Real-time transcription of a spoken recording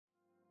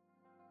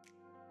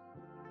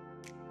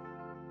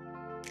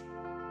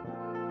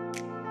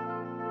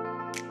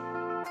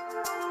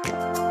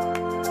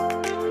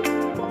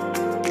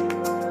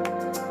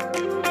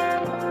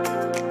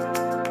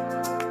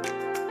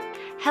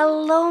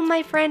Hello,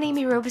 my friend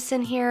Amy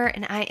Robeson here,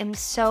 and I am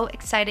so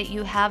excited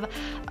you have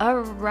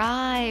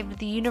arrived.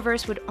 The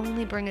universe would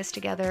only bring us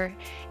together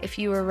if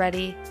you were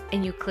ready,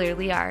 and you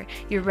clearly are.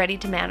 You're ready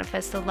to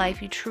manifest the life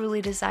you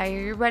truly desire.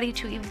 You're ready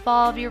to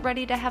evolve. You're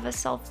ready to have a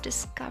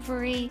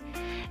self-discovery.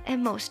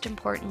 And most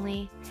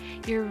importantly,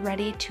 you're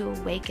ready to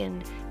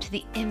awaken to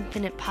the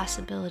infinite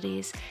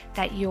possibilities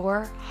that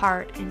your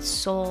heart and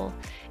soul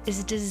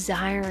is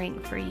desiring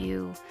for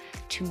you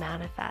to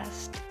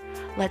manifest.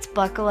 Let's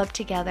buckle up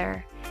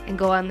together and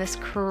go on this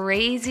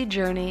crazy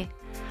journey.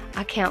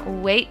 I can't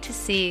wait to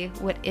see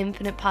what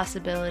infinite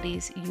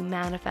possibilities you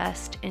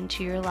manifest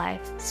into your life.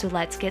 So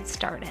let's get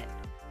started.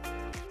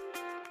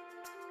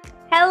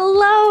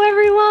 Hello,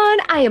 everyone.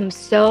 I am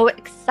so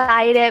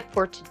excited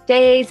for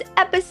today's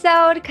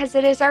episode because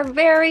it is our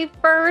very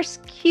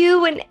first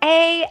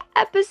Q&A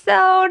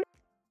episode.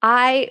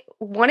 I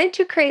wanted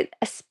to create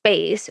a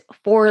space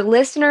for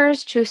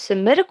listeners to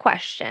submit a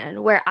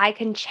question where I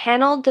can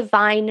channel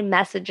divine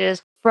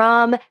messages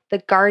from the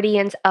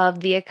guardians of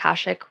the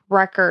Akashic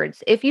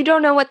Records. If you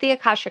don't know what the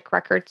Akashic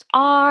Records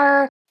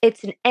are,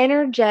 it's an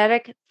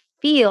energetic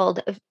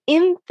field of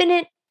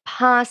infinite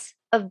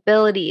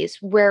possibilities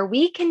where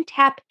we can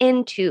tap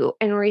into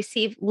and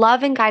receive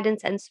love and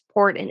guidance and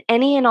support in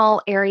any and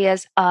all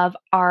areas of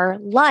our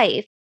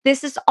life.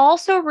 This is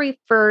also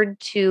referred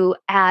to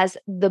as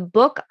the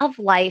book of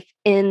life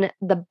in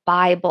the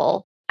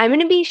Bible. I'm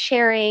going to be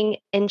sharing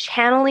and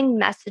channeling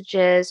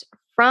messages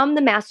from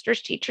the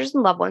masters, teachers,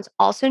 and loved ones,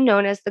 also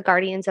known as the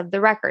guardians of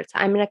the records.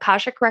 I'm an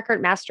Akashic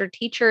Record master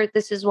teacher.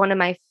 This is one of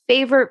my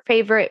favorite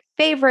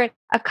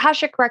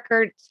Akashic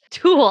Records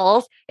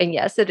tools. And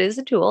yes, it is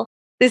a tool.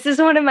 This is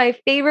one of my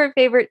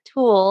favorite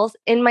tools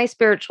in my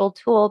spiritual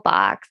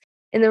toolbox.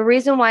 And the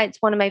reason why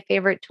it's one of my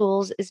favorite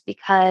tools is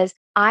because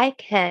I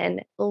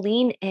can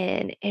lean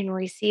in and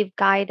receive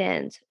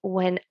guidance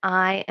when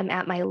I am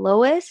at my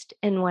lowest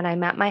and when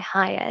I'm at my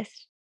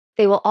highest.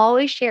 They will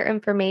always share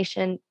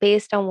information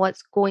based on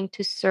what's going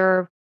to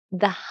serve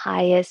the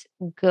highest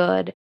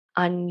good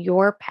on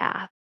your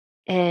path.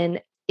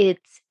 And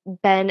it's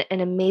been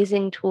an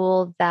amazing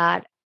tool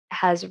that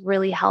has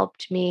really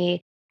helped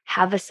me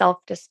have a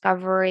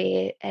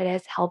self-discovery. It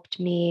has helped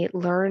me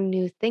learn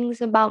new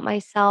things about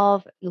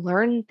myself,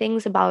 learn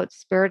things about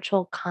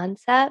spiritual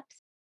concepts.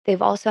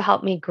 They've also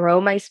helped me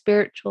grow my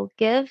spiritual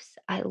gifts.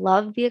 I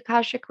love the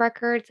Akashic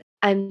Records.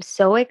 I'm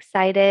so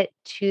excited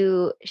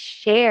to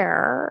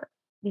share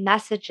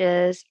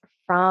messages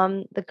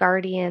from the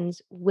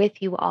guardians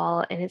with you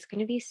all, and it's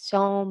going to be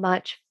so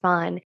much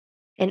fun.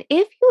 And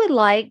if you would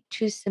like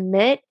to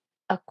submit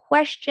a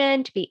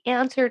question to be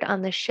answered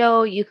on the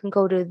show, you can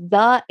go to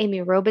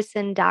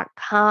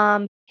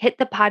theamyrobeson.com, hit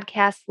the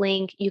podcast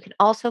link. You can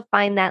also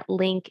find that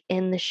link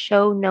in the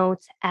show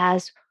notes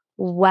as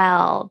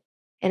well.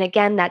 And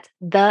again, that's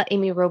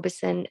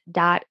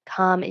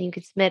theamyrobeson.com, and you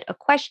can submit a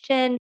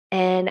question,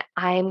 and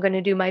I'm going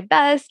to do my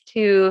best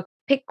to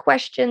pick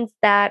questions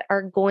that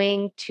are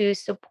going to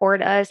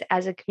support us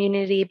as a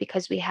community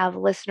because we have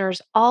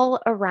listeners all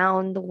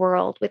around the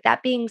world. With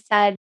that being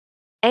said,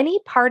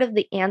 any part of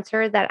the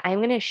answer that I'm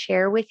going to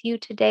share with you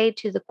today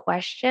to the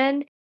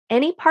question,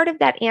 any part of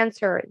that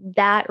answer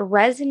that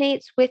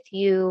resonates with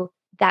you,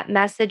 that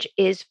message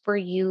is for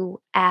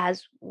you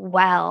as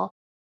well.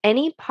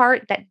 Any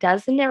part that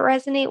doesn't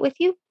resonate with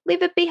you,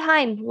 leave it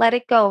behind, let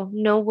it go,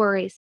 no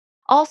worries.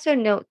 Also,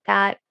 note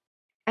that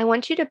I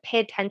want you to pay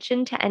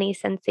attention to any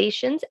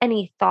sensations,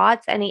 any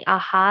thoughts, any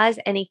ahas,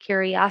 any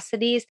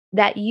curiosities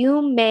that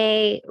you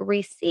may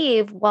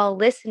receive while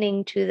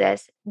listening to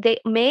this.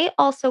 They may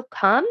also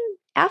come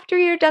after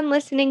you're done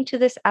listening to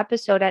this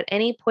episode at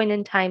any point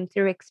in time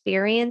through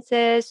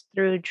experiences,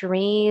 through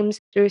dreams,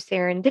 through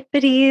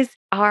serendipities,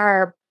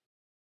 or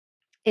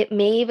it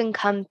may even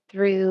come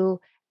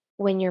through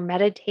when you're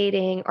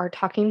meditating or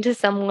talking to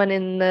someone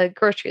in the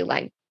grocery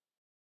line.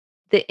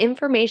 The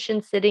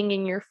information sitting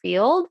in your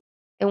field,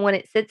 and when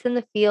it sits in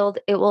the field,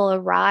 it will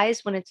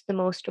arise when it's the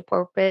most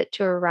appropriate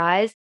to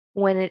arise,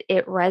 when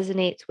it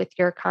resonates with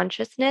your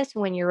consciousness,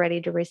 when you're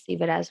ready to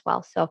receive it as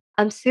well. So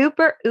I'm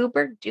super,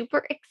 uber,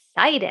 duper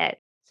excited.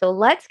 So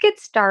let's get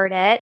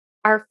started.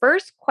 Our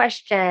first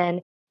question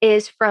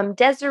is from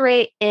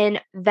Desiree in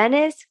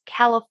Venice,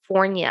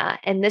 California.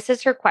 And this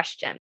is her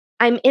question.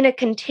 I'm in a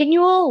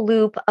continual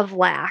loop of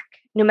lack.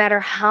 No matter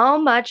how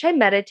much I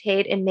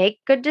meditate and make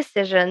good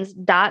decisions,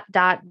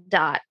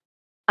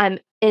 I'm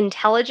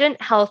intelligent,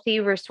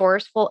 healthy,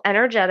 resourceful,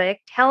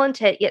 energetic,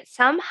 talented, yet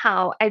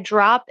somehow I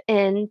drop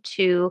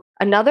into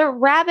another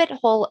rabbit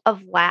hole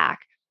of lack.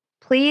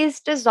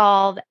 Please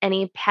dissolve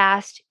any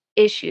past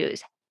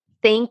issues.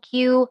 Thank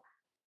you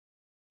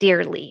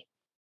dearly.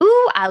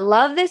 Ooh, I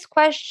love this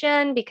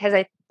question because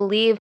I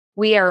believe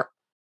we are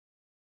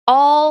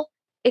all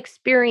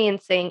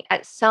experiencing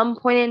at some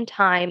point in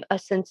time a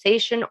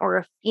sensation or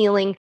a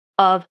feeling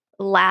of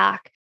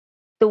lack.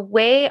 The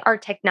way our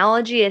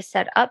technology is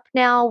set up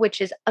now, which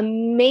is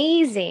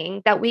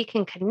amazing that we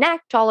can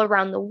connect all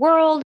around the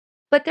world,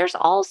 but there's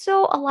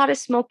also a lot of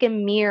smoke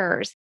and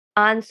mirrors.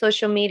 on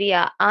social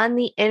media, on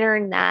the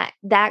internet,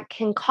 that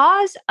can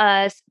cause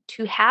us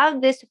to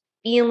have this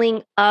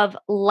feeling of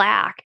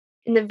lack.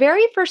 And the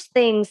very first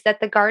things that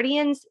the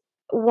guardians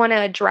want to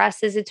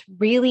address is it's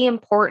really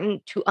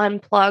important to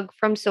unplug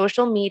from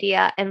social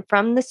media and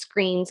from the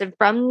screens and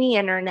from the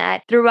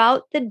internet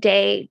throughout the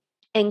day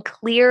and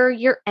clear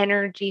your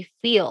energy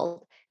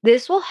field.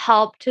 This will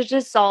help to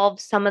dissolve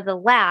some of the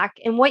lack.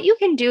 And what you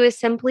can do is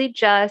simply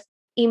just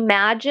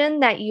imagine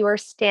that you are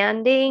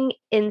standing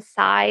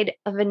inside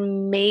of an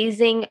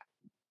amazing,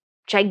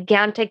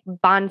 gigantic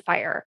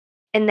bonfire,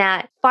 and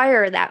that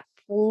fire, that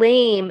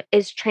flame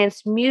is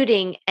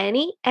transmuting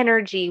any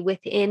energy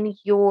within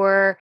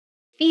your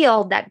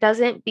field that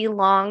doesn't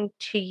belong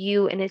to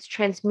you, and it's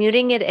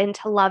transmuting it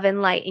into love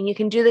and light. And you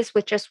can do this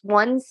with just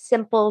one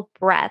simple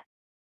breath.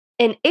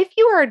 And if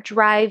you are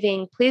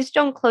driving, please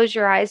don't close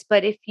your eyes.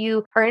 But if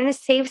you are in a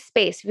safe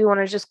space, if you want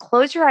to just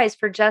close your eyes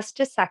for just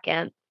a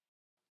second,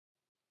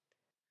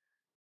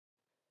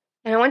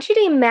 and I want you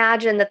to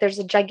imagine that there's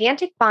a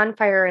gigantic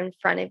bonfire in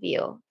front of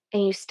you,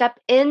 and you step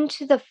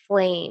into the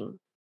flame,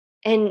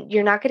 and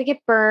you're not going to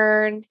get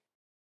burned.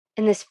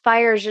 And this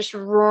fire is just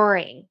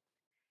roaring.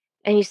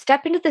 And you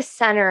step into the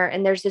center,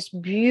 and there's this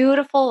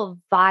beautiful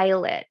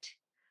violet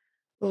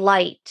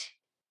light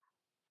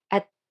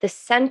at the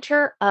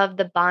center of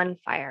the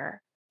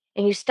bonfire.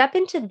 And you step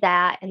into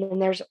that, and then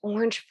there's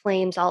orange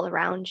flames all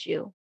around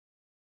you.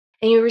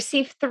 And you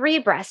receive 3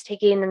 breaths,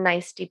 taking a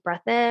nice deep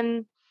breath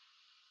in,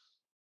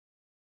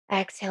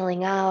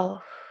 exhaling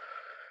out,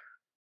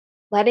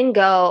 letting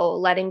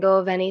go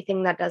of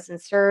anything that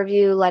doesn't serve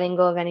you, letting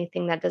go of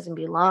anything that doesn't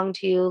belong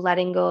to you,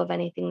 letting go of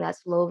anything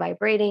that's low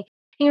vibrating.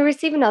 And you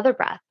receive another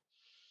breath,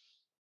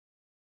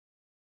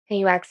 and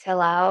you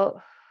exhale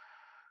out.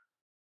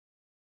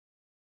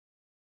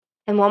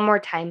 And one more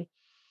time.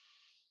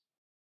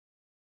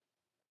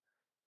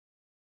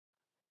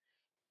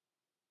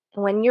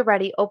 And when you're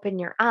ready, open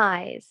your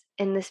eyes.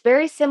 And this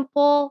very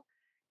simple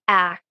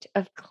act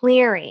of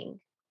clearing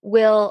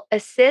will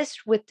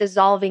assist with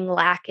dissolving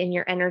lack in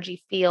your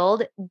energy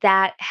field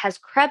that has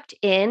crept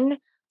in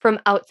from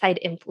outside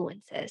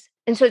influences.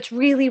 And so it's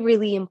really,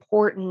 really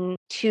important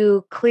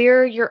to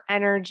clear your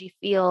energy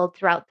field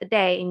throughout the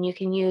day. And you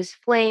can use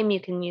flame, you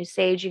can use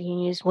sage, you can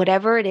use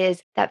whatever it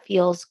is that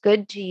feels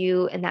good to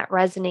you and that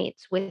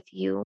resonates with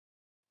you.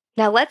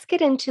 Now, let's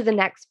get into the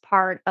next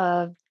part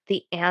of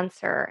the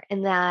answer,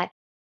 and that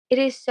it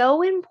is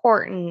so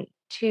important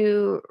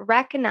to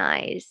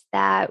recognize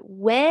that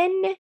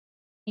when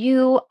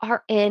you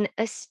are in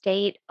a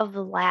state of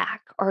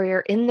lack, or you're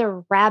in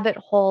the rabbit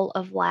hole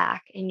of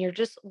lack, and you're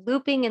just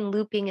looping and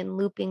looping and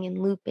looping and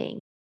looping,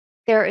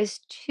 there is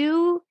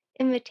two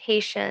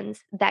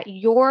invitations that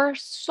your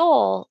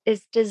soul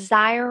is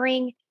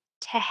desiring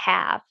to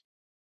have,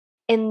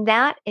 and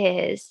that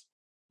is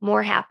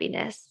more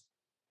happiness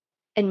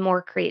and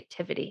more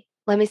creativity.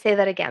 Let me say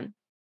that again.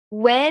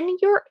 When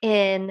you're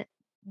in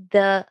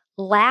the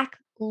lack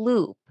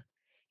loop,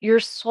 your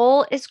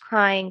soul is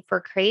crying for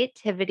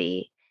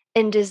creativity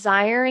and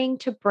desiring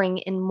to bring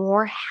in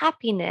more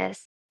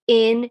happiness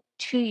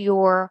into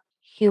your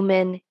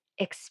human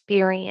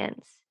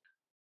experience.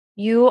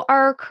 You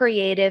are a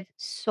creative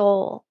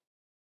soul.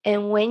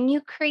 And when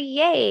you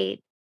create,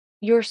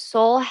 your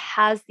soul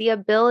has the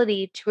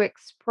ability to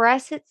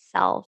express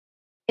itself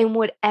in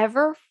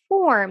whatever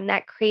form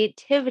that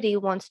creativity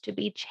wants to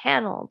be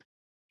channeled.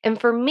 And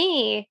for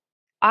me,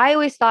 I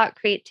always thought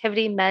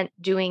creativity meant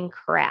doing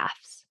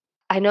crafts.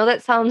 I know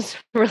that sounds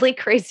really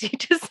crazy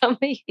to some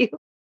of you,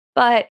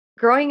 but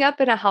growing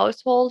up in a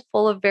household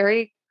full of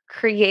very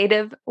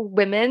creative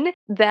women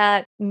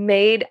that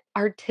made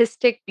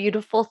artistic,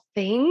 beautiful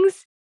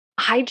things,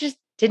 I just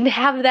didn't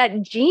have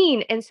that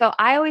gene. And so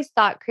I always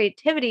thought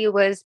creativity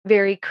was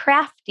very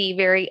crafty,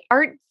 very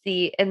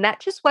artsy, and that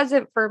just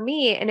wasn't for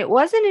me. And it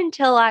wasn't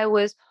until I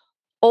was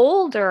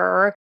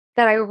older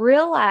that I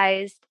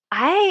realized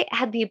I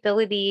had the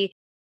ability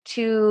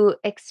to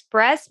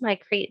express my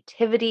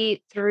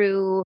creativity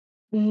through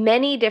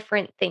many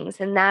different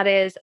things. And that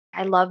is,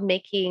 I love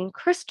making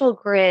crystal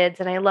grids,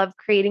 and I love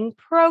creating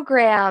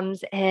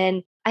programs,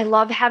 and I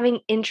love having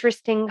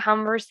interesting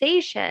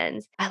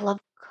conversations. I love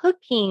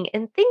cooking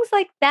and things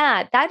like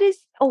that. That is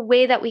a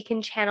way that we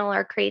can channel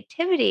our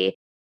creativity.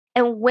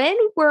 And when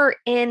we're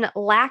in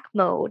lack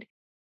mode,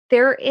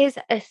 there is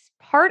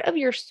part of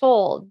your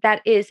soul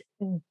that is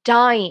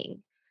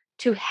dying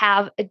to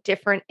have a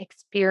different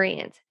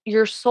experience.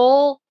 Your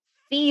soul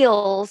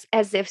feels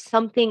as if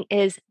something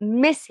is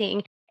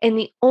missing. And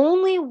the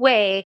only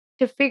way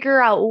to figure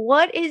out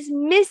what is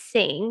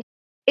missing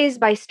is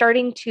by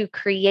starting to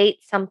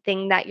create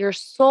something that your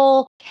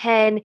soul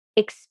can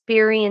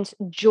experience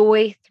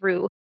joy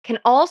through, can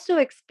also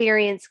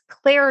experience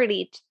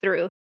clarity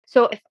through.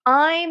 So if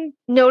I'm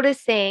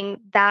noticing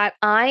that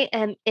I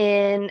am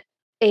in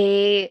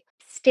a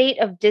state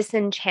of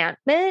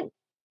disenchantment,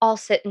 I'll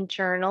sit and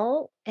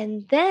journal,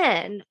 and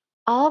then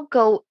I'll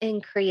go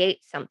and create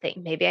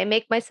something. Maybe I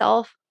make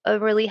myself a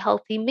really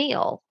healthy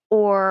meal,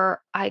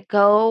 or I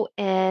go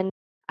and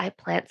I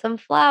plant some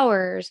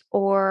flowers,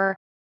 or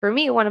For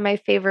me, one of my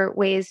favorite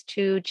ways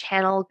to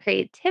channel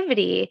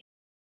creativity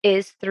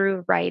is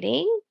through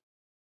writing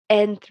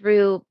and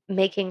through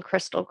making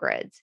crystal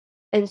grids.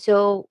 And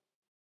so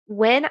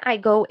when I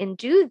go and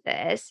do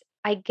this,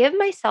 I give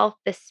myself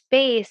the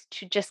space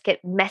to just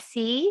get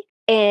messy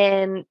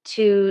and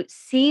to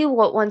see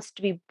what wants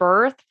to be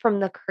birthed from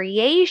the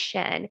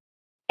creation.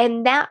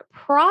 And that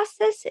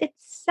process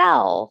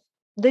itself,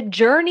 the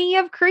journey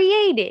of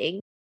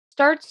creating,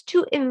 starts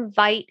to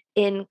invite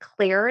in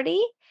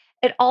clarity.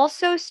 It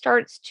also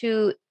starts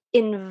to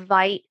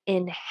invite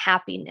in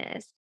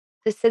happiness.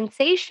 The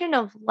sensation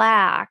of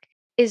lack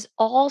is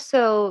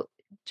also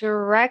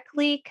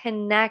directly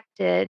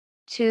connected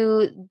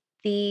to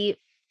the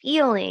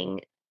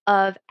feeling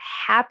of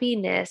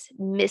happiness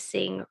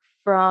missing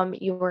from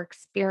your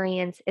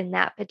experience in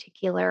that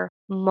particular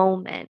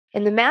moment.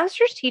 And the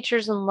masters,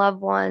 teachers, and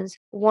loved ones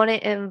want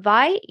to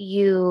invite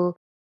you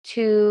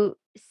to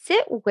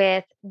sit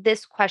with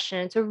this question.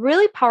 It's a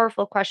really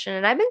powerful question.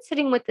 And I've been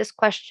sitting with this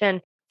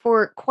question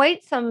for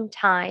quite some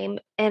time.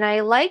 And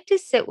I like to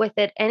sit with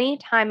it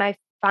anytime I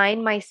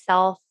find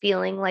myself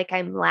feeling like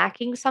I'm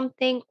lacking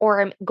something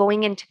or I'm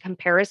going into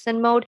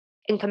comparison mode.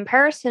 And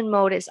comparison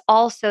mode is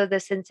also the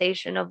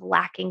sensation of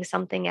lacking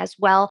something as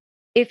well.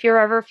 If you're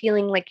ever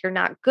feeling like you're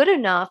not good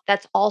enough,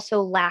 that's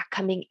also lack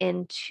coming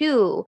in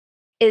too.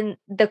 And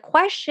the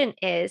question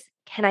is,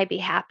 can I be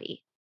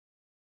happy?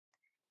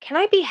 Can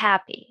I be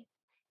happy?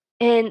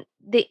 And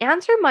the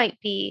answer might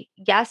be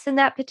yes in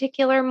that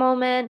particular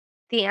moment.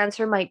 The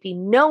answer might be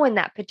no in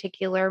that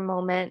particular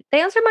moment. The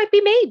answer might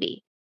be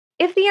maybe.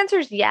 If the answer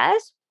is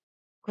yes,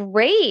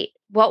 great.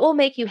 What will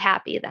make you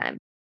happy then?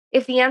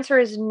 If the answer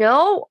is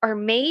no or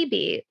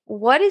maybe,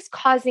 what is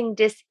causing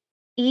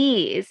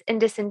dis-ease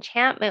and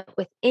disenchantment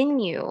within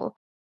you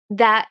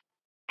that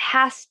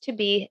has to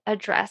be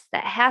addressed,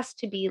 that has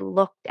to be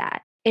looked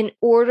at in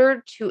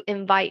order to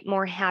invite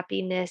more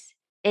happiness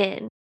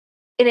in?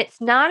 And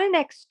it's not an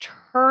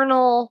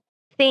external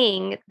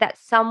thing that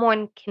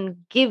someone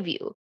can give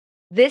you.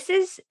 This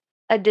is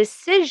a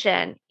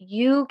decision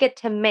you get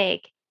to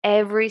make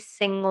every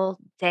single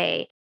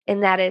day.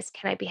 And that is,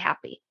 can I be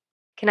happy?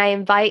 Can I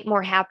invite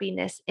more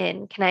happiness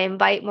in? Can I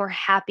invite more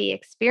happy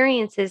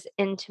experiences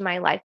into my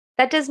life?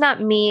 That does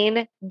not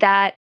mean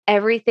that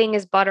everything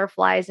is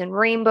butterflies and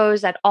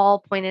rainbows at all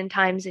point in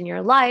times in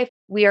your life.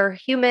 We are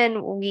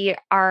human. We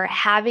are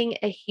having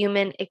a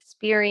human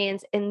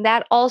experience. And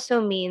that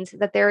also means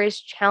that there is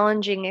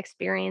challenging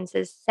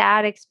experiences,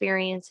 sad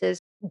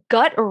experiences,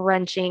 gut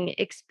wrenching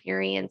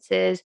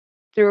experiences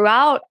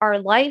throughout our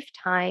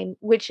lifetime,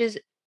 which is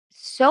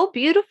so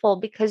beautiful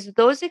because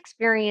those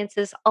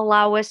experiences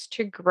allow us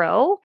to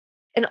grow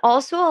and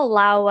also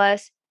allow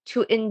us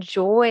to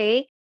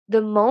enjoy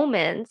the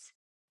moments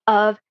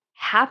of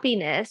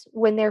happiness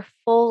when they're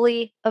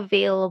fully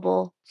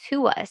available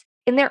to us.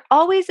 And they're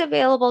always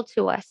available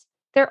to us.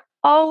 They're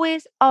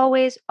always,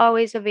 always,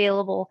 always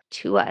available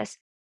to us.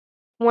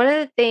 One of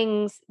the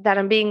things that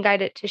I'm being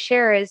guided to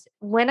share is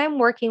when I'm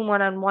working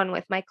one on one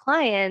with my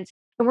clients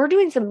and we're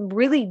doing some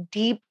really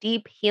deep,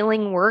 deep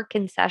healing work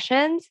in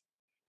sessions,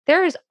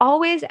 there is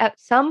always at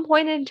some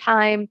point in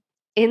time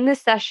in the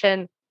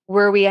session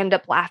where we end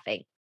up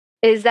laughing.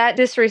 Is that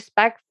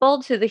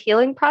disrespectful to the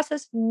healing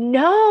process?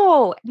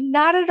 No,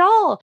 not at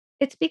all.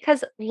 It's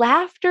because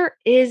laughter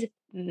is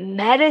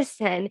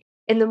medicine.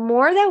 And the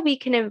more that we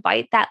can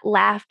invite that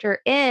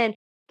laughter in,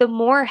 the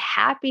more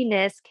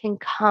happiness can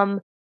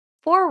come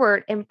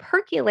forward and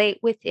percolate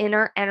within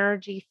our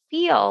energy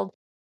field.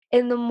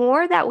 And the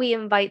more that we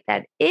invite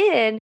that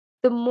in,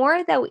 the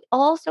more that we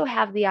also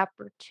have the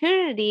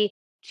opportunity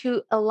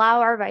to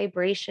allow our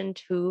vibration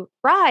to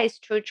rise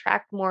to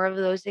attract more of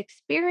those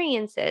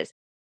experiences.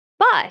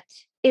 But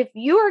if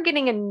you are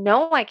getting a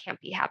no, I can't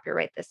be happy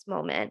right this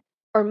moment,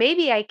 or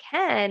maybe I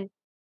can,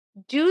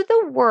 do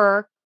the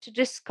work to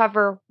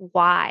discover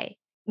why.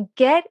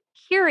 Get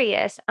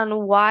curious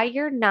on why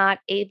you're not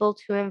able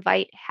to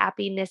invite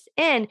happiness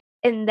in.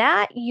 And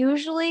that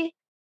usually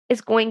is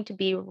going to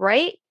be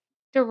right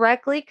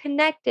directly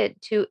connected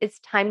to it's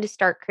time to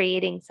start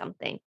creating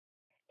something.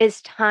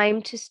 It's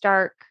time to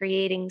start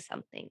creating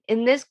something.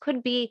 And this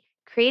could be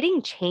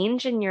creating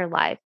change in your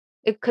life.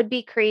 It could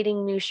be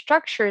creating new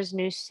structures,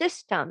 new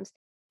systems.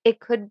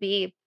 It could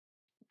be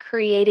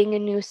creating a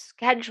new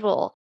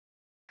schedule,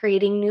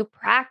 creating new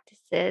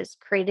practices,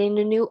 creating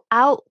a new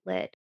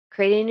outlet,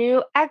 creating a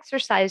new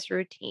exercise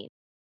routine.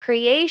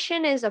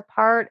 Creation is a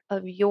part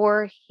of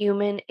your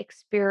human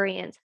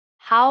experience.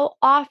 How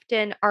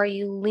often are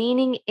you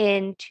leaning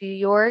into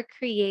your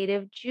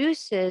creative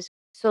juices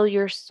so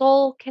your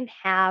soul can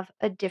have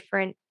a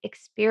different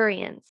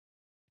experience?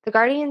 The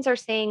Guardians are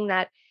saying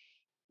that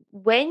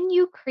when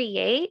you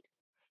create,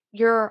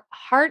 your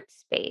heart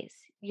space,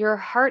 your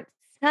heart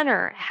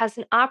center has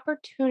an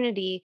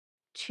opportunity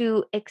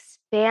to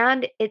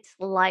expand its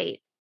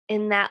light.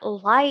 And that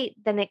light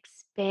then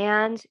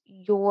expands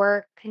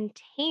your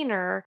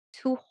container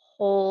to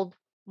hold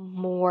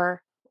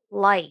more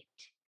light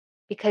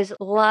because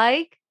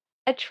like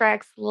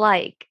attracts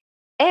like.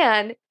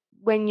 And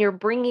when you're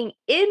bringing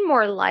in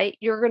more light,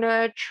 you're going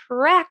to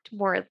attract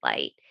more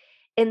light.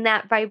 And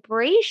that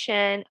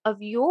vibration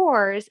of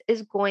yours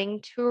is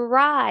going to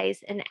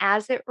rise. And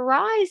as it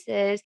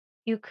rises,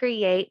 you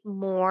create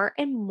more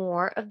and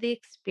more of the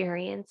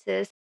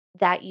experiences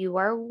that you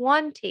are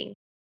wanting.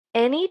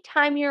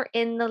 Anytime you're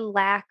in the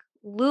lack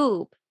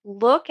loop,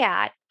 look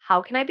at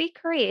how can I be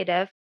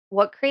creative?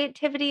 What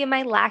creativity am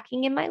I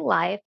lacking in my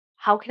life?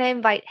 How can I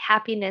invite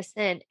happiness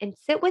in? And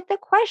sit with the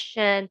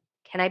question,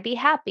 can I be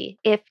happy?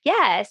 If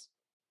yes,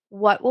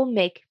 what will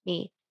make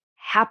me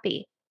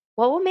happy?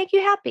 What will make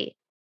you happy?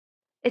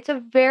 It's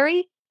a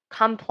very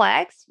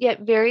complex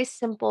yet very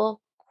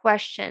simple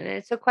question. And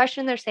it's a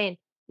question they're saying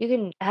you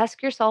can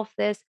ask yourself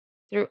this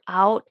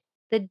throughout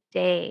the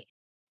day.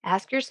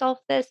 Ask yourself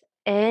this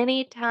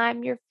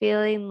anytime you're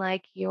feeling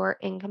like you're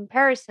in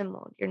comparison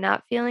mode, you're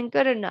not feeling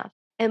good enough.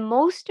 And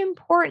most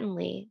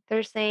importantly,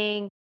 they're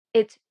saying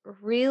it's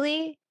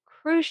really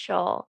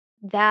crucial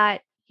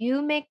that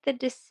you make the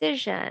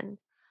decision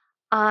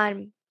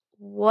on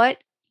what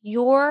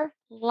your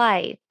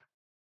life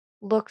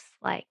looks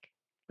like.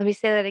 Let me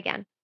say that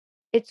again.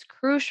 It's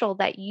crucial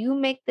that you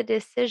make the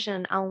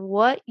decision on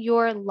what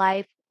your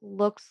life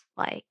looks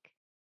like.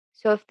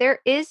 So if there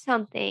is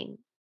something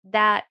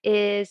that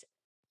is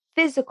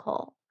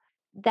physical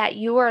that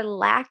you are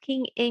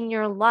lacking in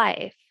your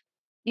life,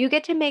 you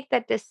get to make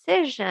that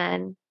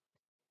decision.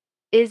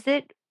 Is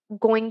it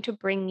going to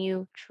bring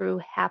you true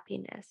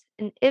happiness?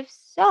 And if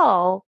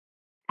so,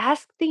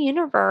 ask the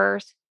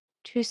universe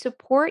to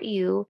support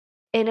you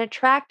in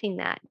attracting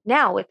that.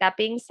 Now, with that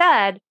being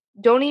said,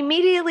 don't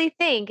immediately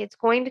think it's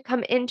going to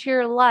come into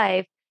your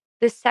life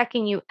the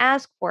second you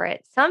ask for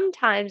it.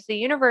 Sometimes the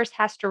universe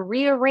has to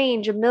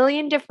rearrange a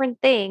million different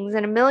things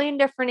and a million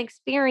different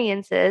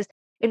experiences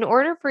in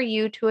order for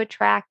you to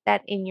attract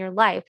that in your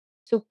life.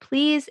 So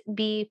please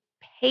be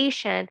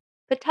patient,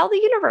 but tell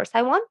the universe,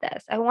 I want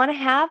this. I want to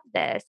have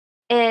this.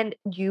 And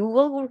you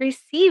will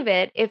receive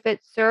it if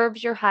it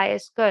serves your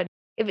highest good.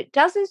 If it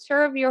doesn't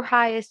serve your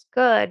highest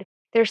good,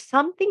 there's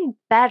something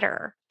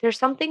better. There's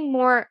something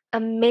more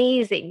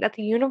amazing that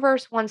the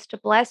universe wants to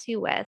bless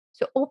you with.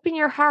 So open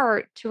your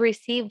heart to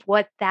receive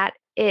what that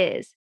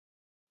is.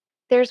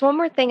 There's one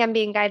more thing I'm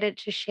being guided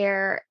to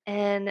share,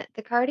 and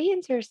the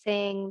guardians are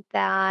saying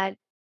that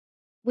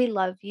we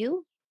love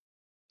you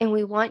and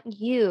we want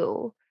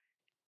you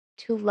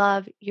to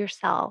love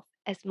yourself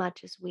as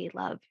much as we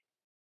love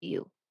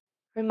you.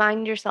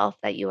 Remind yourself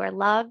that you are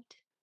loved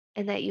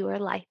and that you are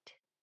light,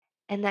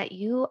 and that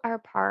you are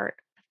part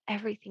of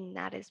everything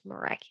that is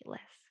miraculous.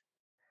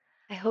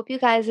 I hope you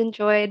guys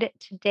enjoyed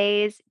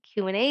today's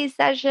Q&A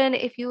session.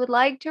 If you would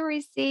like to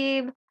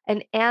receive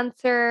an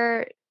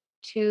answer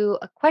to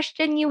a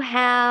question you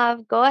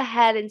have, go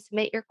ahead and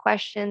submit your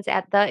questions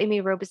at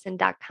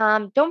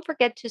theamyrobeson.com. Don't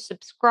forget to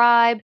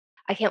subscribe.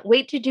 I can't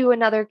wait to do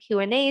another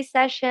Q&A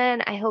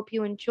session. I hope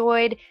you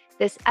enjoyed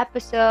this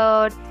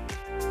episode.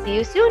 See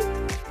you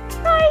soon.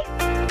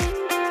 Bye.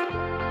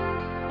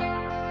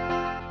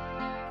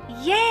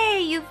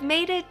 Yay, you've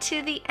made it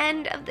to the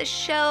end of the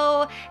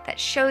show. That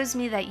shows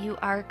me that you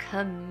are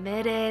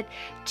committed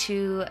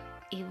to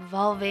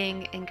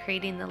evolving and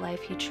creating the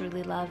life you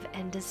truly love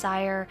and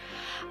desire.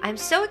 I'm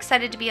so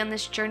excited to be on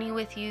this journey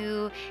with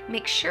you.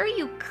 Make sure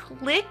you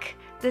click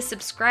the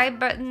subscribe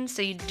button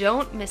so you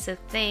don't miss a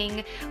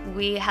thing.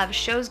 We have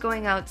shows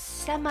going out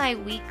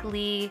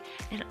semi-weekly,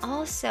 and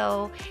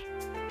also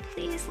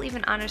please leave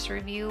an honest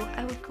review.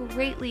 I would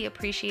greatly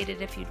appreciate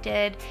it if you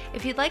did.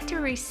 If you'd like to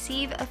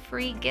receive a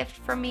free gift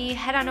from me,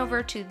 head on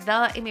over to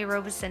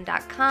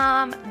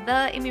theamyrobeson.com,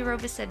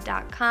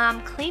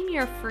 theamyrobeson.com. Claim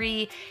your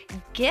free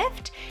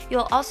gift.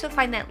 You'll also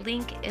find that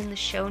link in the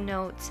show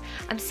notes.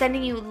 I'm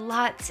sending you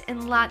lots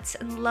and lots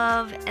of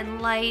love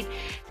and light.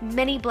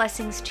 Many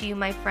blessings to you,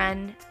 my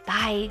friend.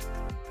 Bye.